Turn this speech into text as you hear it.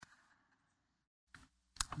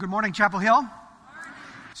Good morning, Chapel Hill.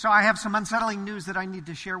 So I have some unsettling news that I need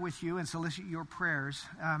to share with you and solicit your prayers.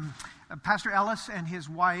 Pastor Ellis and his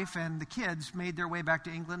wife and the kids made their way back to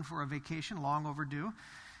England for a vacation, long overdue,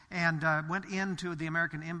 and went into the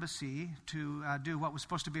American Embassy to do what was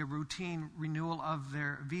supposed to be a routine renewal of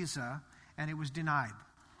their visa, and it was denied.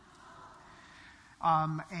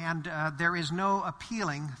 There is no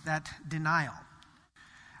appealing that denial.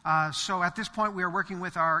 So at this point, we are working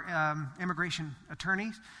with our immigration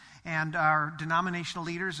attorneys and our denominational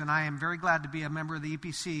leaders, and I am very glad to be a member of the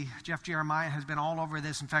EPC. Jeff Jeremiah has been all over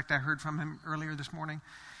this. In fact, I heard from him earlier this morning.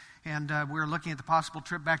 And we're looking at the possible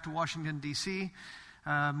trip back to Washington, D.C.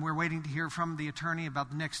 We're waiting to hear from the attorney about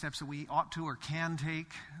the next steps that we ought to or can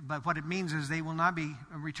take. But what it means is they will not be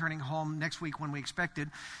returning home next week when we expected.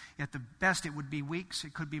 At the best, it would be weeks.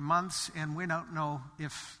 It could be months, and we don't know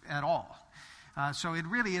if at all. So it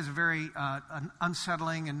really is a very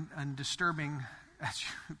unsettling and disturbing, as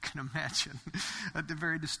you can imagine, a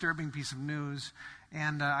very disturbing piece of news.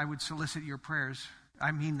 And I would solicit your prayers.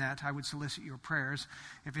 I mean that. I would solicit your prayers.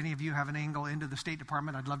 If any of you have an angle into the State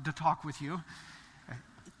Department, I'd love to talk with you.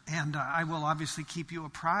 And I will obviously keep you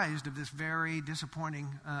apprised of this very disappointing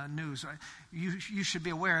news. You should be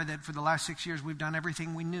aware that for the last 6 years, we've done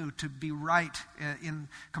everything we knew to be right in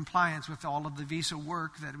compliance with all of the visa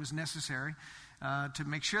work that was necessary to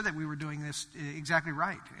make sure that we were doing this exactly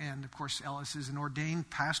right. And, of course, Ellis is an ordained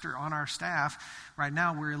pastor on our staff. Right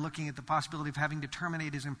now, we're looking at the possibility of having to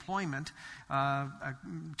terminate his employment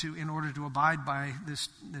in order to abide by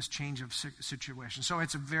this change of situation. So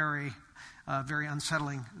it's a very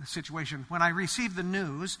unsettling situation. When I received the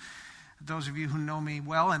news, those of you who know me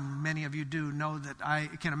well, and many of you do, know that I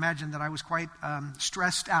can imagine that I was quite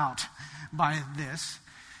stressed out by this.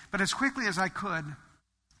 But as quickly as I could,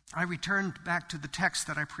 I returned back to the text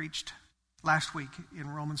that I preached last week in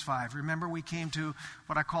Romans 5. Remember, we came to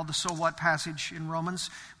what I call the so what passage in Romans.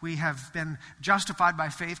 We have been justified by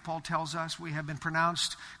faith, Paul tells us. We have been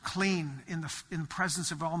pronounced clean in the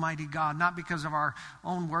presence of Almighty God, not because of our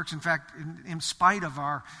own works. In fact, in spite of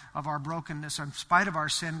our brokenness, in spite of our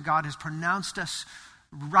sin, God has pronounced us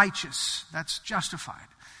righteous. That's justified.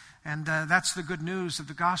 And that's the good news of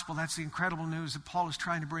the gospel. That's the incredible news that Paul is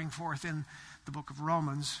trying to bring forth in the book of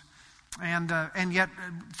Romans. And yet,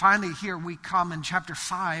 finally, here we come in chapter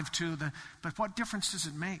 5 but what difference does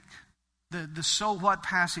it make? The so what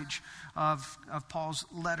passage of Paul's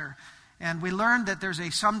letter. And we learned that there's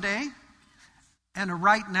a someday and a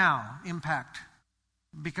right now impact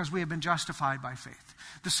because we have been justified by faith.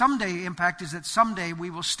 The someday impact is that someday we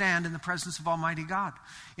will stand in the presence of Almighty God.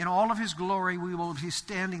 In all of His glory, we will be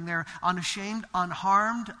standing there unashamed,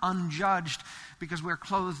 unharmed, unjudged, because we're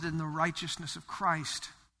clothed in the righteousness of Christ.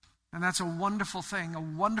 And that's a wonderful thing, a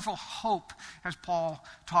wonderful hope, as Paul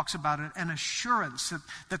talks about it, an assurance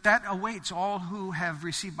that awaits all who have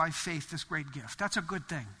received by faith this great gift. That's a good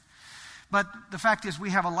thing. But the fact is we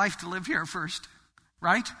have a life to live here first,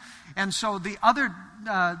 right? And so the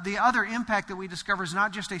other impact that we discover is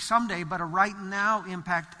not just a someday, but a right now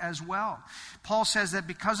impact as well. Paul says that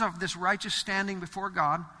because of this righteous standing before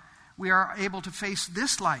God, we are able to face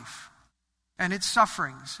this life and its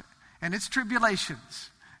sufferings and its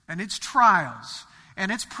tribulations and its trials,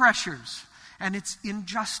 and its pressures, and its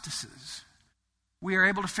injustices. We are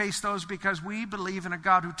able to face those because we believe in a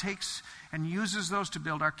God who takes and uses those to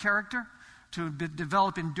build our character, to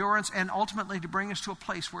develop endurance, and ultimately to bring us to a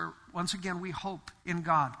place where, once again, we hope in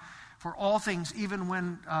God for all things, even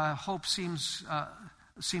when hope seems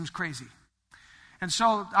crazy. And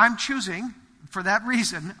so I'm choosing, for that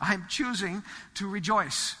reason, I'm choosing to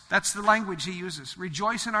rejoice. That's the language he uses.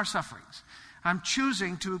 Rejoice in our sufferings. I'm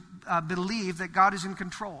choosing to believe that God is in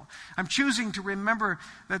control. I'm choosing to remember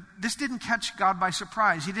that this didn't catch God by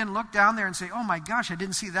surprise. He didn't look down there and say, oh my gosh, I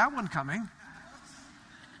didn't see that one coming.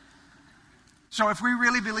 So if we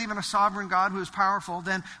really believe in a sovereign God who is powerful,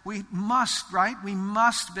 then we must, right? We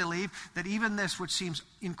must believe that even this, which seems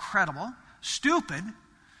incredible, stupid,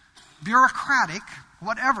 bureaucratic,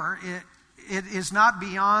 whatever, it is not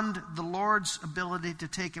beyond the Lord's ability to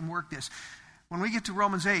take and work this. When we get to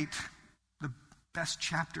Romans 8, best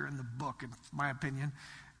chapter in the book, in my opinion,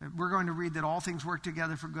 we're going to read that all things work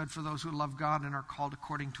together for good for those who love God and are called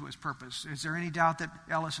according to His purpose. Is there any doubt that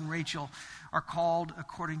Ellis and Rachel are called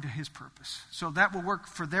according to His purpose? So that will work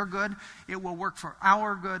for their good. It will work for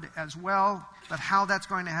our good as well. But how that's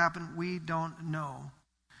going to happen, we don't know.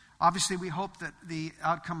 Obviously, we hope that the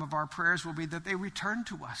outcome of our prayers will be that they return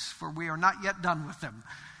to us, for we are not yet done with them.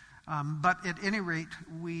 But at any rate,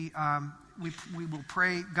 we will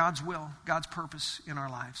pray God's will, God's purpose in our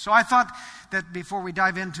lives. So I thought that before we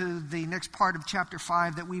dive into the next part of chapter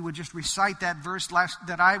 5, that we would just recite that verse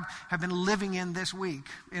that I have been living in this week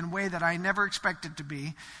in a way that I never expected to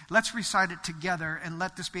be. Let's recite it together and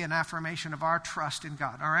let this be an affirmation of our trust in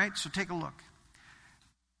God. All right? So take a look.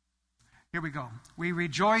 Here we go. We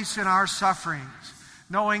rejoice in our sufferings,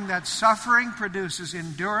 knowing that suffering produces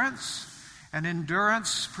endurance, and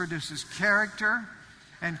endurance produces character,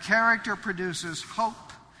 and character produces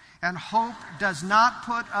hope, and hope does not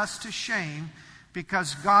put us to shame,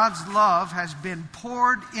 because God's love has been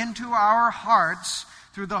poured into our hearts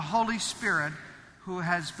through the Holy Spirit who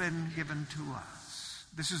has been given to us.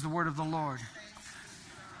 This is the word of the Lord.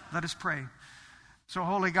 Let us pray. So,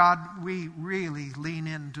 Holy God, we really lean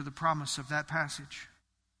into the promise of that passage.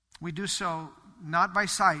 We do so not by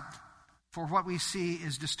sight, for what we see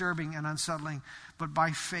is disturbing and unsettling, but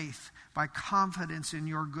by faith, by confidence in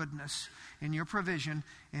your goodness, in your provision,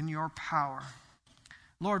 in your power.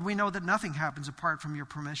 Lord, we know that nothing happens apart from your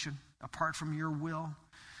permission, apart from your will.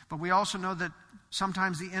 But we also know that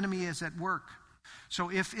sometimes the enemy is at work. So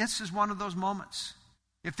if this is one of those moments,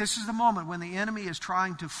 if this is the moment when the enemy is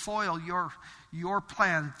trying to foil your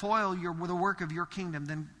plan, foil the work of your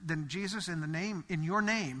kingdom, then Jesus, in your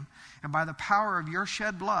name, and by the power of your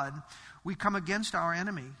shed blood, we come against our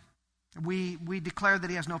enemy. We declare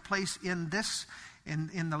that he has no place in this,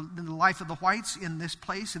 in the life of the whites, in this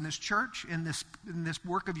place, in this church, in this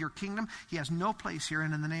work of your kingdom. He has no place here,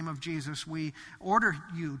 and in the name of Jesus, we order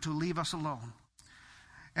you to leave us alone.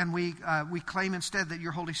 And we claim instead that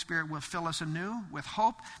your Holy Spirit will fill us anew with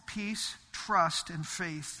hope, peace, trust, and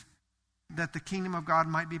faith, that the kingdom of God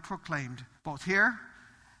might be proclaimed, both here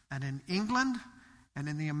and in England and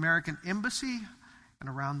in the American embassy and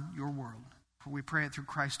around your world. For we pray it through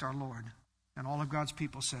Christ our Lord. And all of God's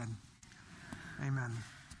people said, amen.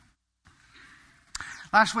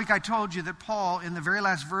 Last week I told you that Paul, in the very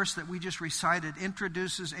last verse that we just recited,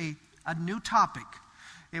 introduces a new topic.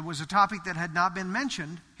 It was a topic that had not been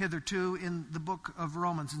mentioned hitherto in the book of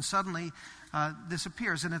Romans. And suddenly this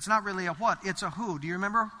appears. And it's not really a what, it's a who. Do you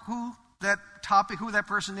remember who that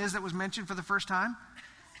person is that was mentioned for the first time?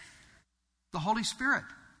 The Holy Spirit.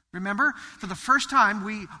 Remember, for the first time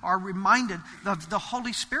we are reminded of the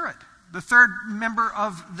Holy Spirit, the third member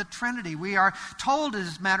of the Trinity. We are told,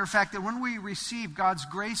 as a matter of fact, that when we receive God's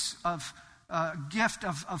grace of gift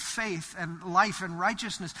of faith and life and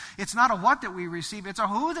righteousness, it's not a what that we receive, it's a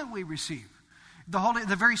who that we receive.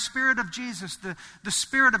 The very Spirit of Jesus, the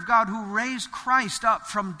Spirit of God who raised Christ up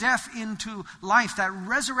from death into life, that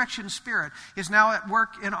resurrection Spirit is now at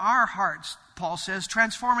work in our hearts, Paul says,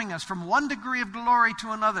 transforming us from one degree of glory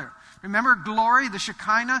to another. Remember glory, the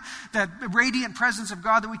Shekinah, that radiant presence of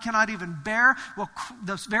God that we cannot even bear? Well,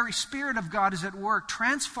 the very Spirit of God is at work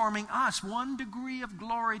transforming us one degree of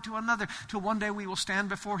glory to another, till one day we will stand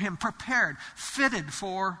before Him prepared, fitted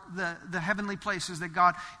for the heavenly places that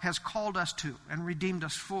God has called us to and redeemed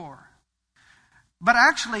us for. But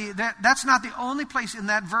actually, that's not the only place in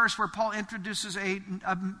that verse where Paul introduces a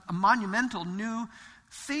monumental new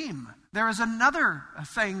theme. There is another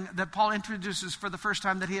thing that Paul introduces for the first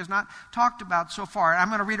time that he has not talked about so far. I'm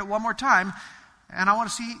going to read it one more time, and I want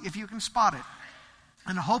to see if you can spot it.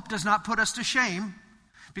 And hope does not put us to shame,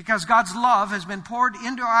 because God's love has been poured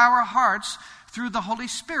into our hearts through the Holy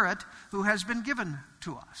Spirit who has been given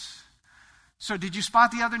to us. So did you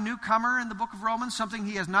spot the other newcomer in the book of Romans, something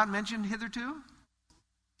he has not mentioned hitherto?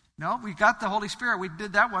 No, we got the Holy Spirit. We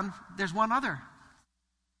did that one. There's one other.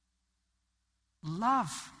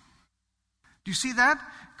 Love. Do you see that?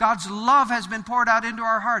 God's love has been poured out into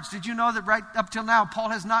our hearts. Did you know that right up till now, Paul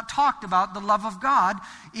has not talked about the love of God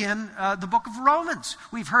in the book of Romans?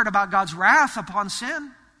 We've heard about God's wrath upon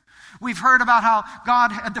sin. We've heard about how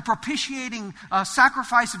God had the propitiating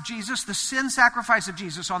sacrifice of Jesus, the sin sacrifice of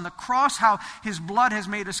Jesus on the cross, how His blood has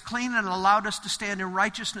made us clean and allowed us to stand in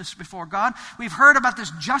righteousness before God. We've heard about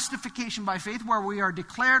this justification by faith where we are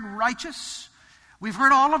declared righteous. We've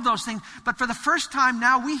heard all of those things, but for the first time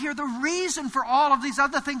now we hear the reason for all of these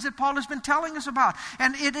other things that Paul has been telling us about.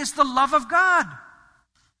 And it is the love of God.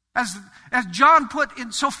 As John put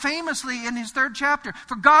in so famously in his 3rd chapter,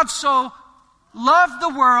 for God so loved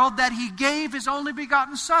the world that He gave His only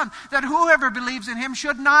begotten Son, that whoever believes in Him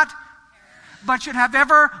should not, but should have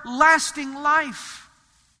everlasting life.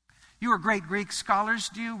 You are great Greek scholars.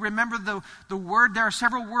 Do you remember the word? There are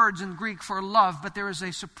several words in Greek for love, but there is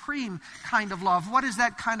a supreme kind of love. What is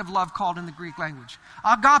that kind of love called in the Greek language?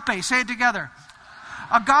 Agape. Say it together.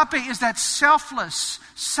 Agape is that selfless,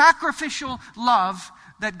 sacrificial love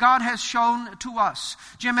that God has shown to us.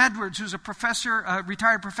 Jim Edwards, who's a professor, a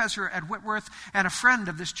retired professor at Whitworth and a friend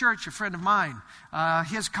of this church, a friend of mine,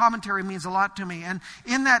 his commentary means a lot to me. And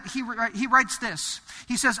in that, he writes this.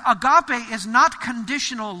 He says, agape is not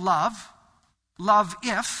conditional love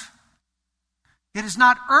if. It is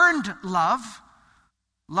not earned love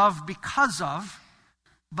because of,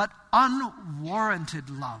 but unwarranted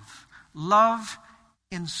love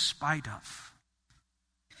in spite of.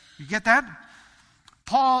 You get that?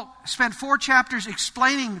 Paul spent 4 chapters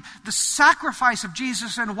explaining the sacrifice of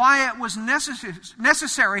Jesus and why it was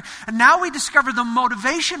necessary. And now we discover the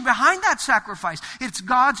motivation behind that sacrifice. It's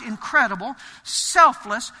God's incredible,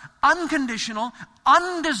 selfless, unconditional,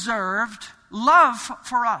 undeserved love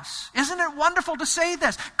for us. Isn't it wonderful to say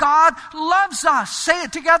this? God loves us. Say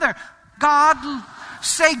it together.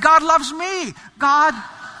 Say, God loves me.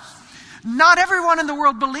 Not everyone in the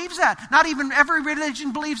world believes that. Not even every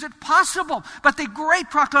religion believes it possible. But the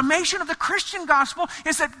great proclamation of the Christian gospel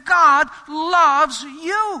is that God loves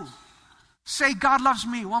you. Say, God loves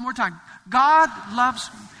me. One more time. God loves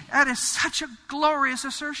me. That is such a glorious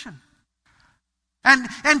assertion.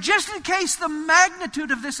 And just in case the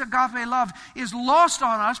magnitude of this agape love is lost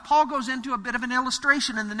on us, Paul goes into a bit of an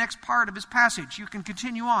illustration in the next part of his passage. You can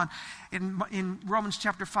continue on in Romans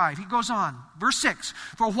chapter 5. He goes on. Verse 6.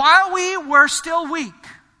 For while we were still weak,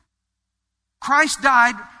 Christ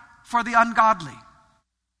died for the ungodly.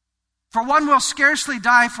 For one will scarcely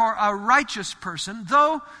die for a righteous person,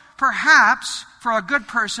 though perhaps for a good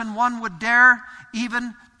person one would dare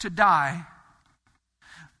even to die.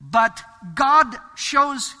 But God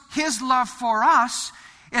shows His love for us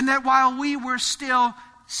in that while we were still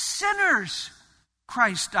sinners,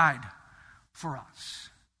 Christ died for us.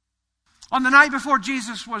 On the night before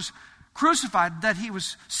Jesus was crucified, that He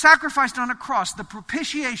was sacrificed on a cross, the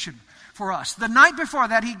propitiation for us. The night before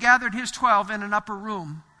that, He gathered His 12 in an upper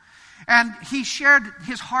room. And He shared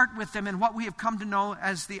His heart with them in what we have come to know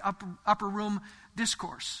as the upper room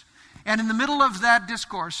discourse. And in the middle of that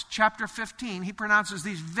discourse, chapter 15, He pronounces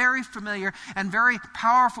these very familiar and very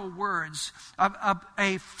powerful words of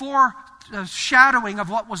a foreshadowing of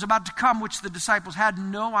what was about to come, which the disciples had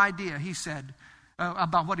no idea, He said,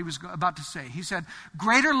 about what He was about to say. He said,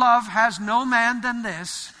 greater love has no man than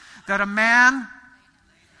this, that a man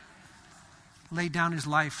lay down his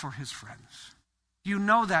life for his friends. You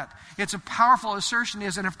know that. It's a powerful assertion,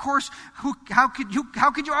 and of course, how could you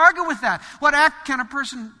argue with that? What act can a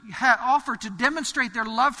person offer to demonstrate their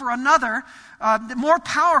love for another more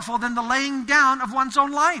powerful than the laying down of one's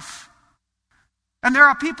own life? And there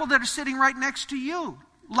are people that are sitting right next to you,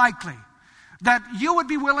 likely, that you would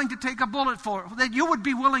be willing to take a bullet for, that you would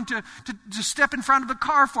be willing to step in front of the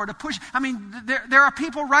car for, to push. I mean, there are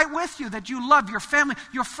people right with you that you love, your family,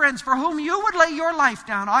 your friends, for whom you would lay your life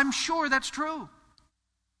down. I'm sure that's true.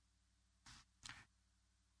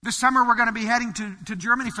 This summer we're going to be heading to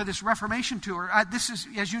Germany for this Reformation tour. This is,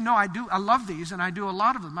 as you know, I love these, and I do a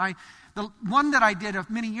lot of them. The one that I did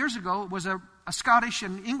many years ago was a Scottish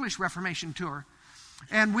and English Reformation tour.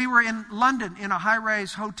 And we were in London in a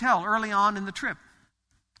high-rise hotel early on in the trip.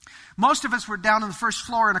 Most of us were down on the first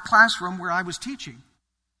floor in a classroom where I was teaching.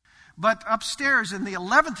 But upstairs in the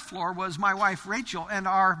 11th floor was my wife Rachel and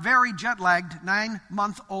our very jet-lagged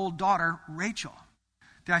 9-month-old daughter Rachel.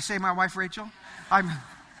 Did I say my wife Rachel?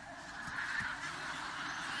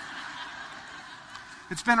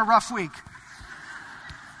 It's been a rough week.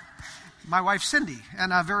 My wife Cindy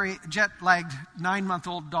and a very jet-lagged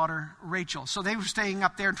 9-month-old daughter Rachel. So they were staying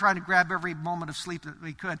up there and trying to grab every moment of sleep that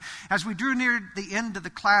we could. As we drew near the end of the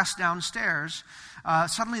class downstairs,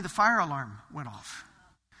 suddenly the fire alarm went off.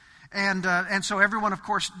 And so everyone, of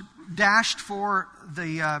course, dashed for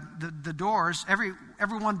the doors.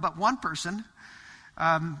 Everyone but one person.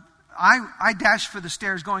 I dashed for the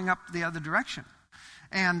stairs going up the other direction.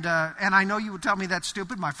 And I know you would tell me that's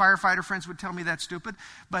stupid. My firefighter friends would tell me that's stupid.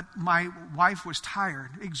 But my wife was tired,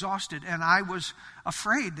 exhausted, and I was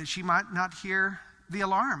afraid that she might not hear the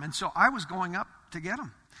alarm. And so I was going up to get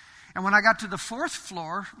them. And when I got to the 4th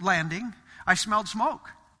floor landing, I smelled smoke.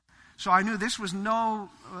 So I knew this was no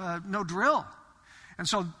drill. And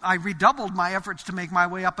so I redoubled my efforts to make my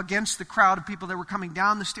way up against the crowd of people that were coming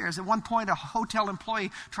down the stairs. At one point, a hotel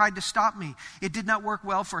employee tried to stop me. It did not work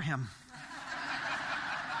well for him.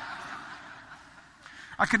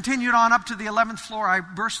 I continued on up to the 11th floor. I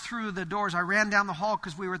burst through the doors. I ran down the hall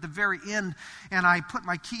because we were at the very end, and I put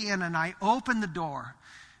my key in, and I opened the door.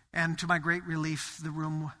 And to my great relief, the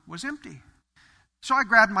room was empty. So I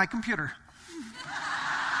grabbed my computer.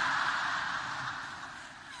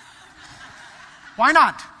 Why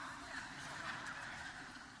not?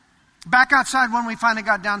 Back outside, when we finally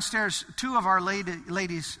got downstairs, two of our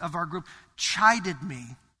ladies of our group chided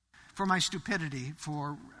me for my stupidity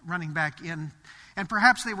for running back in. And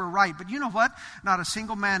perhaps they were right, but you know what? Not a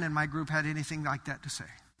single man in my group had anything like that to say.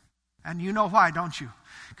 And you know why, don't you?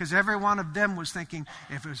 Because every one of them was thinking,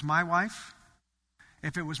 if it was my wife,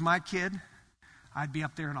 if it was my kid, I'd be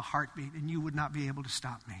up there in a heartbeat and you would not be able to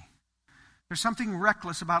stop me. There's something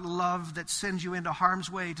reckless about love that sends you into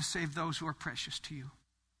harm's way to save those who are precious to you.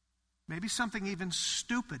 Maybe something even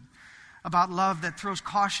stupid about love that throws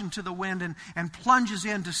caution to the wind and plunges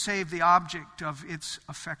in to save the object of its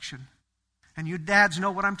affection. And you dads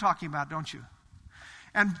know what I'm talking about, don't you?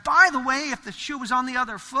 And by the way, if the shoe was on the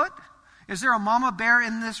other foot, is there a mama bear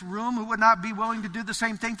in this room who would not be willing to do the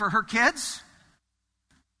same thing for her kids?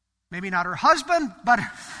 Maybe not her husband, but...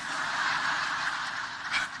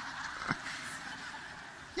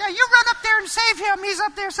 Yeah, you run up there and save him. He's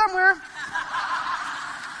up there somewhere.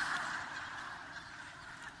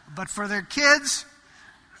 But for their kids,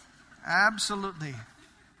 absolutely.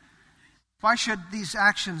 Why should these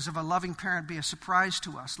actions of a loving parent be a surprise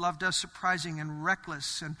to us? Love does surprising and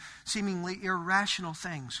reckless and seemingly irrational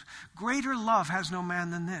things. Greater love has no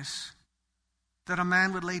man than this, that a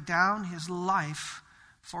man would lay down his life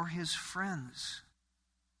for his friends.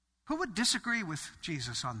 Who would disagree with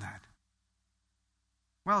Jesus on that?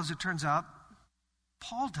 Well, as it turns out,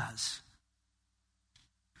 Paul does.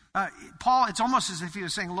 Paul, it's almost as if he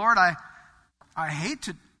was saying, Lord, I hate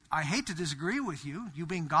to disagree with you, you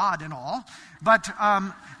being God and all, but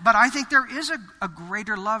I think there is a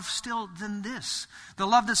greater love still than this. The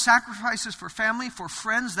love that sacrifices for family, for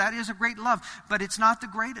friends, that is a great love, but it's not the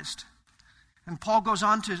greatest. And Paul goes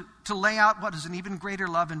on to lay out what is an even greater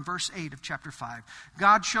love in verse 8 of chapter 5.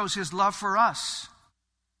 God shows his love for us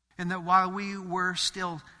in that while we were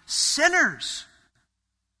still sinners,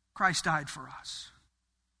 Christ died for us.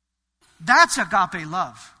 That's agape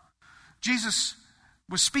love. Jesus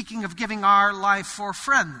was speaking of giving our life for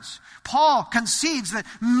friends. Paul concedes that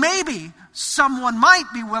maybe someone might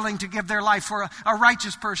be willing to give their life for a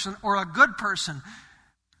righteous person or a good person.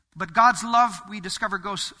 But God's love, we discover,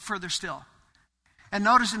 goes further still. And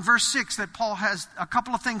notice in verse 6 that Paul has a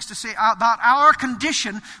couple of things to say about our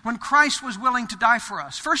condition when Christ was willing to die for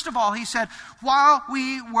us. First of all, he said, while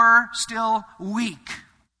we were still weak.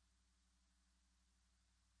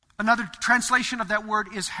 Another translation of that word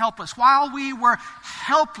is helpless. While we were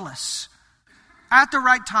helpless, at the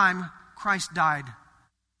right time, Christ died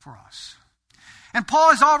for us. And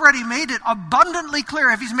Paul has already made it abundantly clear,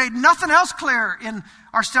 if he's made nothing else clear in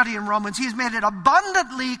our study in Romans, he's made it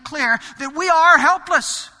abundantly clear that we are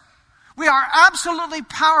helpless. We are absolutely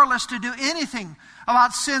powerless to do anything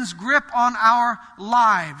about sin's grip on our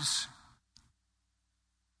lives.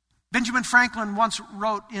 Benjamin Franklin once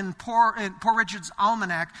wrote in Poor Richard's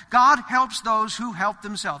Almanac, God helps those who help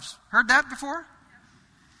themselves. Heard that before?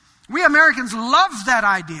 We Americans love that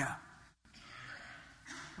idea.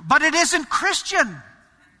 But it isn't Christian.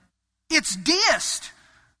 It's deist.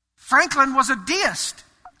 Franklin was a deist.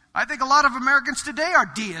 I think a lot of Americans today are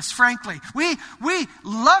deists, frankly. We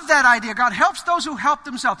love that idea. God helps those who help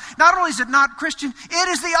themselves. Not only is it not Christian, it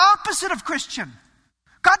is the opposite of Christian.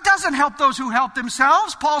 God doesn't help those who help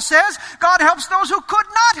themselves. Paul says God helps those who could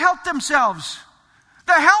not help themselves.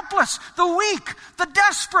 The helpless, the weak, the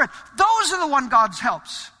desperate. Those are the ones God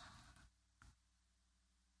helps.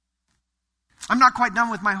 I'm not quite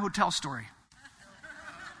done with my hotel story.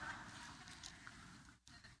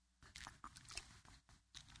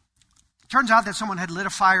 Turns out that someone had lit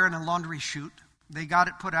a fire in a laundry chute. They got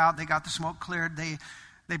it put out. They got the smoke cleared.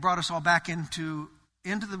 They brought us all back into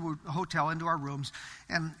the hotel, into our rooms,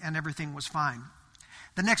 and everything was fine.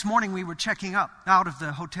 The next morning we were checking out of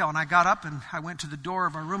the hotel, and I got up and I went to the door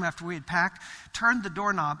of our room after we had packed, turned the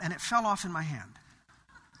doorknob, and it fell off in my hand.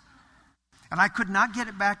 And I could not get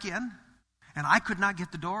it back in, and I could not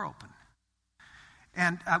get the door open.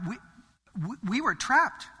 And we were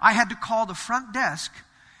trapped. I had to call the front desk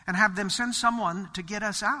and have them send someone to get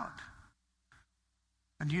us out.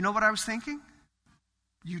 And do you know what I was thinking?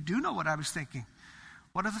 You do know what I was thinking.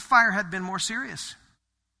 What if the fire had been more serious?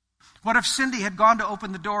 What if Cindy had gone to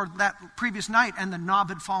open the door that previous night and the knob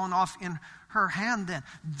had fallen off in her hand then?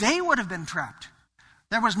 They would have been trapped.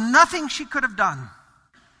 There was nothing she could have done.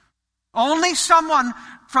 Only someone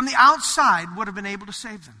from the outside would have been able to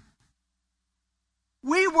save them.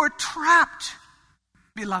 We were trapped,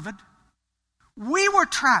 beloved. We were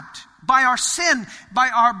trapped by our sin, by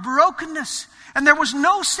our brokenness, and there was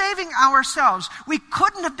no saving ourselves. We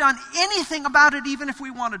couldn't have done anything about it even if we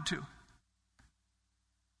wanted to.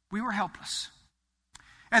 We were helpless.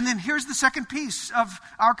 And then here's the second piece of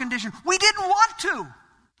our condition. We didn't want to.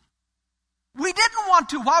 We didn't want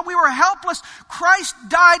to. While we were helpless, Christ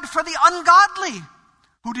died for the ungodly.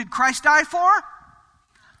 Who did Christ die for?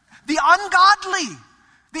 The ungodly,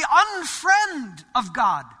 the unfriend of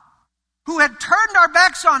God, who had turned our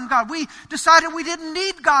backs on God. We decided we didn't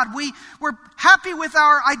need God. We were happy with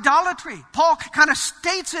our idolatry. Paul kind of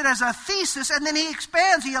states it as a thesis, and then he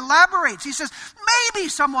expands, he elaborates. He says, maybe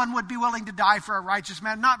someone would be willing to die for a righteous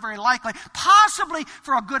man. Not very likely. Possibly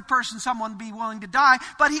for a good person, someone would be willing to die.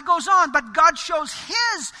 But he goes on, but God shows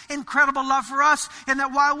his incredible love for us, in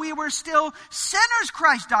that while we were still sinners,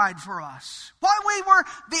 Christ died for us. While we were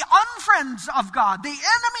the unfriends of God, the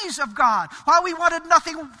enemies of God, while we wanted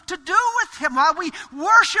nothing to do with him, while we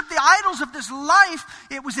worshiped the idols of this life,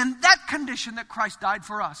 it was in that condition that Christ died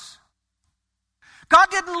for us. God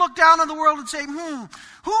didn't look down on the world and say,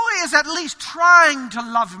 who is at least trying to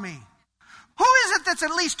love me? Who is it that's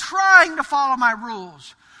at least trying to follow my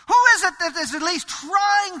rules? Who is it that is at least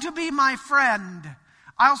trying to be my friend?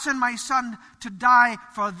 I'll send my son to die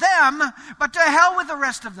for them, but to hell with the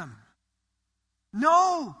rest of them.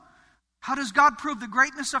 No. How does God prove the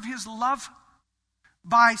greatness of his love?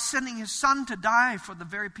 By sending his son to die for the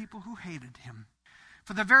very people who hated him.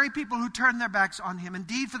 For the very people who turned their backs on him.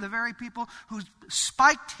 Indeed, for the very people who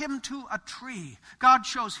spiked him to a tree. God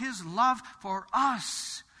shows his love for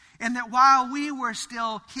us. And that while we were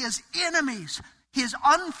still his enemies, his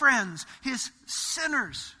unfriends, his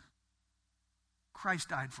sinners, Christ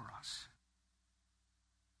died for us.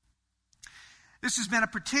 This has been a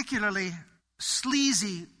particularly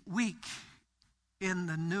sleazy week in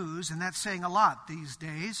the news, and that's saying a lot these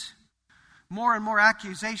days. More and more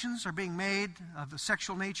accusations are being made of a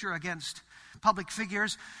sexual nature against public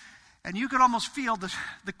figures, and you could almost feel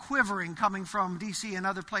the quivering coming from D.C. and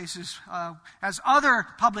other places as other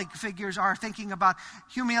public figures are thinking about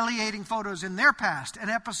humiliating photos in their past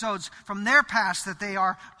and episodes from their past that they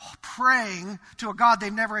are praying to a God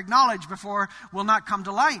they've never acknowledged before will not come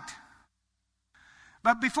to light.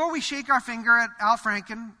 But before we shake our finger at Al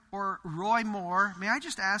Franken or Roy Moore, may I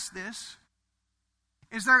just ask this?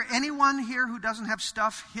 Is there anyone here who doesn't have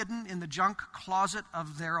stuff hidden in the junk closet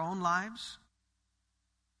of their own lives?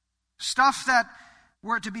 Stuff that,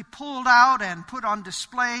 were to be pulled out and put on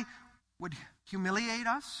display, would humiliate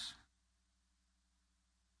us?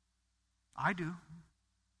 I do.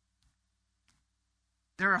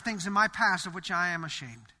 There are things in my past of which I am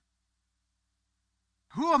ashamed.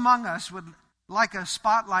 Who among us would like a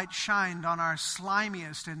spotlight shined on our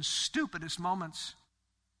slimiest and stupidest moments?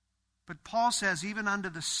 But Paul says, even under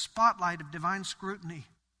the spotlight of divine scrutiny,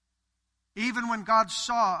 even when God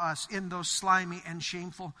saw us in those slimy and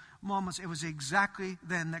shameful moments, it was exactly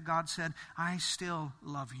then that God said, I still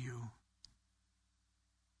love you.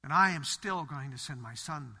 And I am still going to send my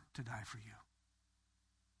son to die for you.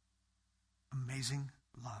 Amazing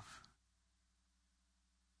love.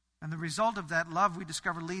 And the result of that love, we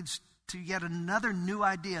discover, leads to yet another new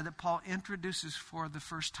idea that Paul introduces for the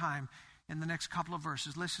first time in the next couple of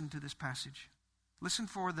verses. Listen to this passage. Listen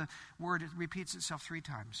for the word. It repeats itself 3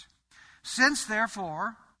 times. Since,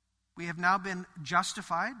 therefore, we have now been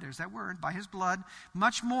justified, there's that word, by his blood,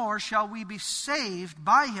 much more shall we be saved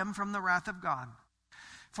by him from the wrath of God.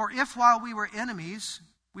 For if while we were enemies,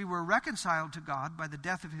 we were reconciled to God by the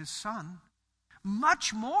death of his Son,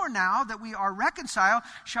 much more now that we are reconciled,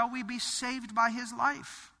 shall we be saved by his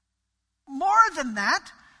life. More than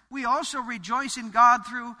that, we also rejoice in God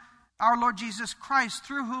through our Lord Jesus Christ,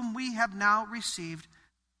 through whom we have now received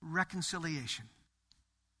reconciliation.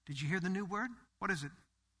 Did you hear the new word? What is it?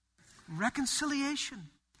 Reconciliation.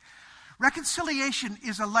 Reconciliation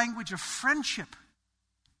is a language of friendship.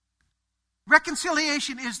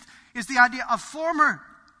 Reconciliation is the idea of former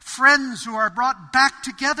friends who are brought back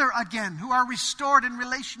together again, who are restored in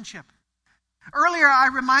relationship. Earlier, I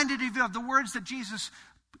reminded you of the words that Jesus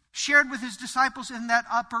shared with his disciples in that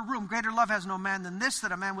upper room. Greater love has no man than this,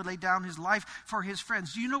 that a man would lay down his life for his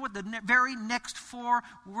friends. Do you know what the very next 4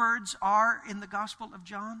 words are in the Gospel of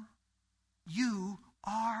John? You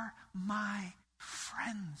are my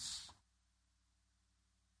friends.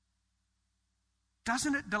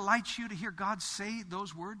 Doesn't it delight you to hear God say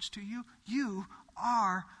those words to you? You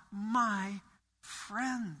are my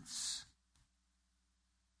friends.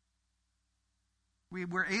 We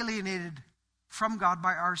were alienated from God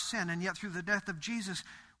by our sin, and yet through the death of Jesus,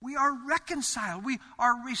 we are reconciled. We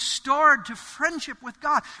are restored to friendship with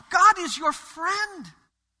God. God is your friend.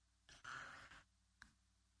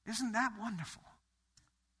 Isn't that wonderful?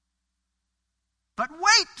 But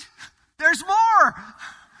wait, there's more.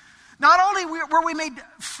 Not only were we made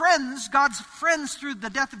friends, God's friends through the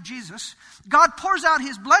death of Jesus, God pours out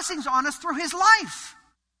his blessings on us through his life.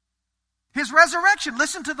 His resurrection.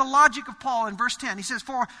 Listen to the logic of Paul in verse 10. He says,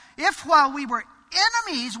 "For if while we were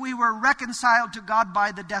enemies we were reconciled to God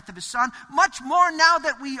by the death of his Son, much more now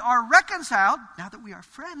that we are reconciled, now that we are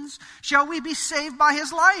friends, shall we be saved by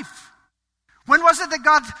his life." When was it that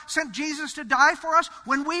God sent Jesus to die for us?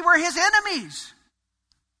 When we were his enemies.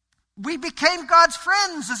 We became God's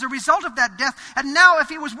friends as a result of that death. And now if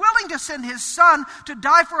he was willing to send his Son to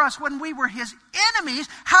die for us when we were his enemies,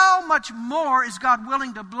 how much more is God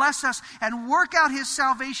willing to bless us and work out his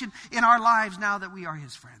salvation in our lives now that we are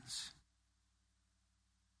his friends?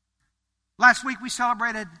 Last week we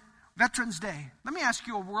celebrated Veterans Day. Let me ask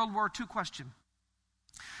you a World War II question.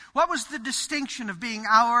 What was the distinction of being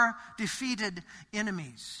our defeated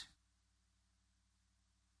enemies?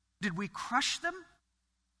 Did we crush them?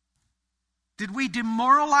 Did we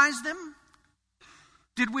demoralize them?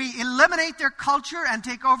 Did we eliminate their culture and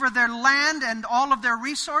take over their land and all of their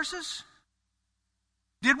resources?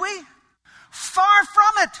 Did we? Far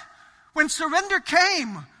from it. When surrender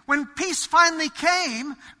came, when peace finally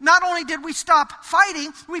came, not only did we stop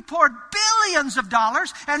fighting, we poured billions of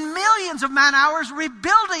dollars and millions of man-hours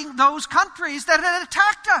rebuilding those countries that had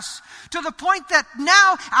attacked us, to the point that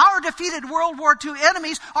now our defeated World War II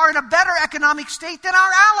enemies are in a better economic state than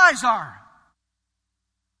our allies are.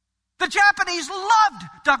 The Japanese loved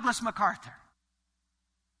Douglas MacArthur.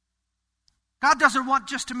 God doesn't want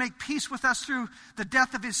just to make peace with us through the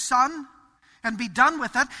death of his Son and be done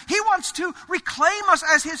with it. He wants to reclaim us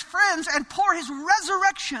as his friends and pour his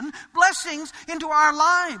resurrection blessings into our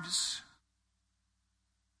lives.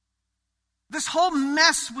 This whole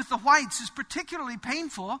mess with the whites is particularly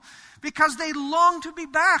painful because they long to be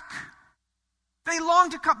back. They long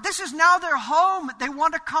to come. This is now their home. They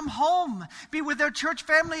want to come home, be with their church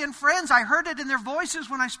family and friends. I heard it in their voices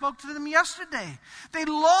when I spoke to them yesterday. They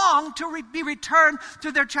long to be returned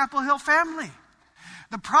to their Chapel Hill family.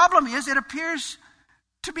 The problem is it appears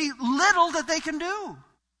to be little that they can do.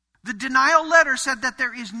 The denial letter said that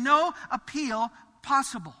there is no appeal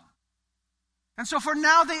possible. And so for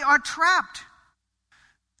now they are trapped.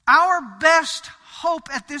 Our best hope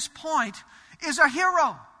at this point is a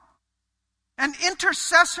hero. An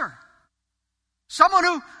intercessor. Someone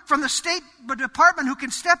who, from the State Department, who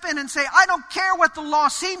can step in and say, I don't care what the law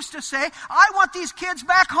seems to say. I want these kids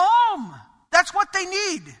back home. That's what they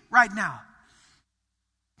need right now.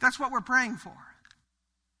 That's what we're praying for.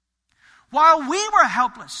 While we were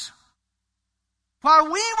helpless,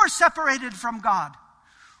 while we were separated from God,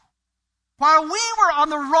 while we were on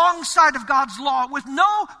the wrong side of God's law with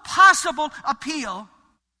no possible appeal,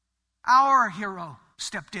 our hero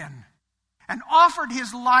stepped in and offered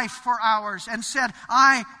his life for ours and said,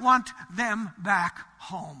 I want them back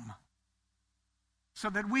home, so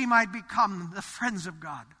that we might become the friends of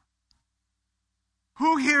God.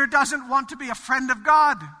 Who here doesn't want to be a friend of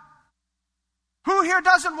God? Who here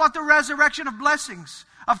doesn't want the resurrection of blessings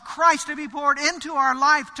of Christ to be poured into our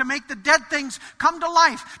life to make the dead things come to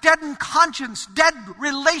life? Dead in conscience, dead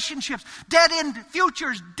relationships, dead in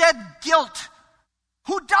futures, dead guilt.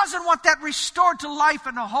 Who doesn't want that restored to life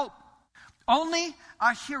and a hope? Only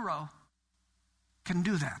a hero can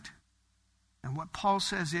do that. And what Paul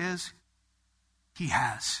says is, he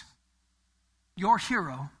has. Your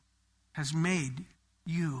hero has made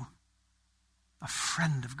you a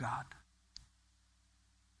friend of God.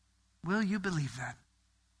 Will you believe that?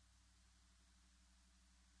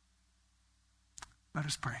 Let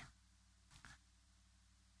us pray.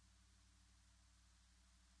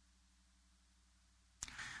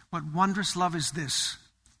 What wondrous love is this,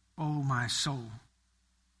 O my soul,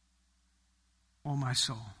 O my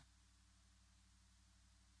soul.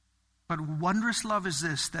 What wondrous love is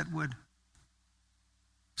this that would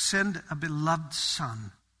send a beloved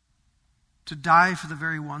Son to die for the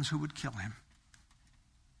very ones who would kill him,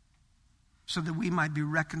 so that we might be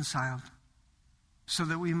reconciled, so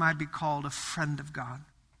that we might be called a friend of God.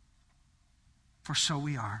 For so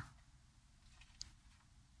we are.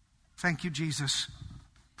 Thank you, Jesus,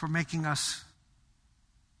 for making us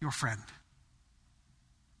your friend.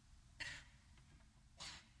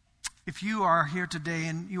 If you are here today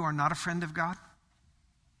and you are not a friend of God,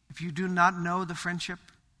 if you do not know the friendship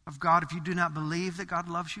of God, if you do not believe that God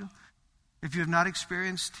loves you, if you have not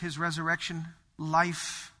experienced his resurrection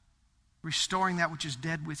life, restoring that which is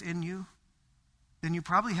dead within you, then you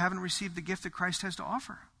probably haven't received the gift that Christ has to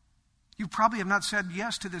offer. You probably have not said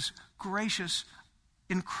yes to this gracious,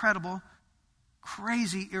 incredible,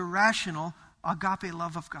 crazy, irrational agape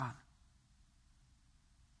love of God.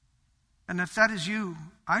 And if that is you,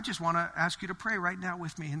 I just want to ask you to pray right now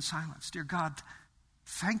with me in silence. Dear God,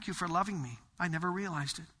 thank you for loving me. I never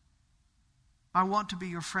realized it. I want to be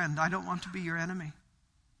your friend. I don't want to be your enemy.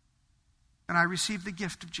 And I receive the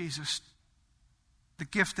gift of Jesus, the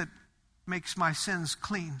gift that makes my sins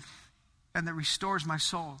clean and that restores my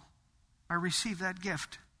soul. I receive that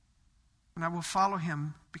gift, and I will follow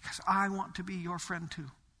him because I want to be your friend too.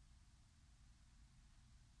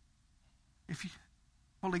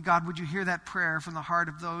 Holy God, would you hear that prayer from the heart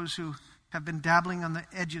of those who have been dabbling on the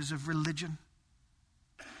edges of religion,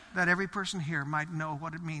 that every person here might know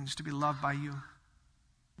what it means to be loved by you,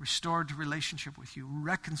 restored to relationship with you,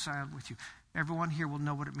 reconciled with you. Everyone here will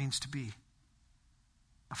know what it means to be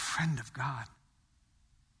a friend of God.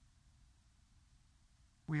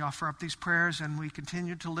 We offer up these prayers and we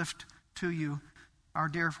continue to lift to you our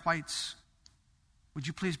dear whites. Would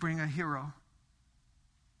you please bring a hero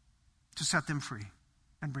to set them free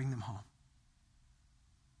and bring them home?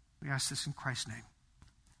 We ask this in Christ's name.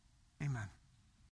 Amen.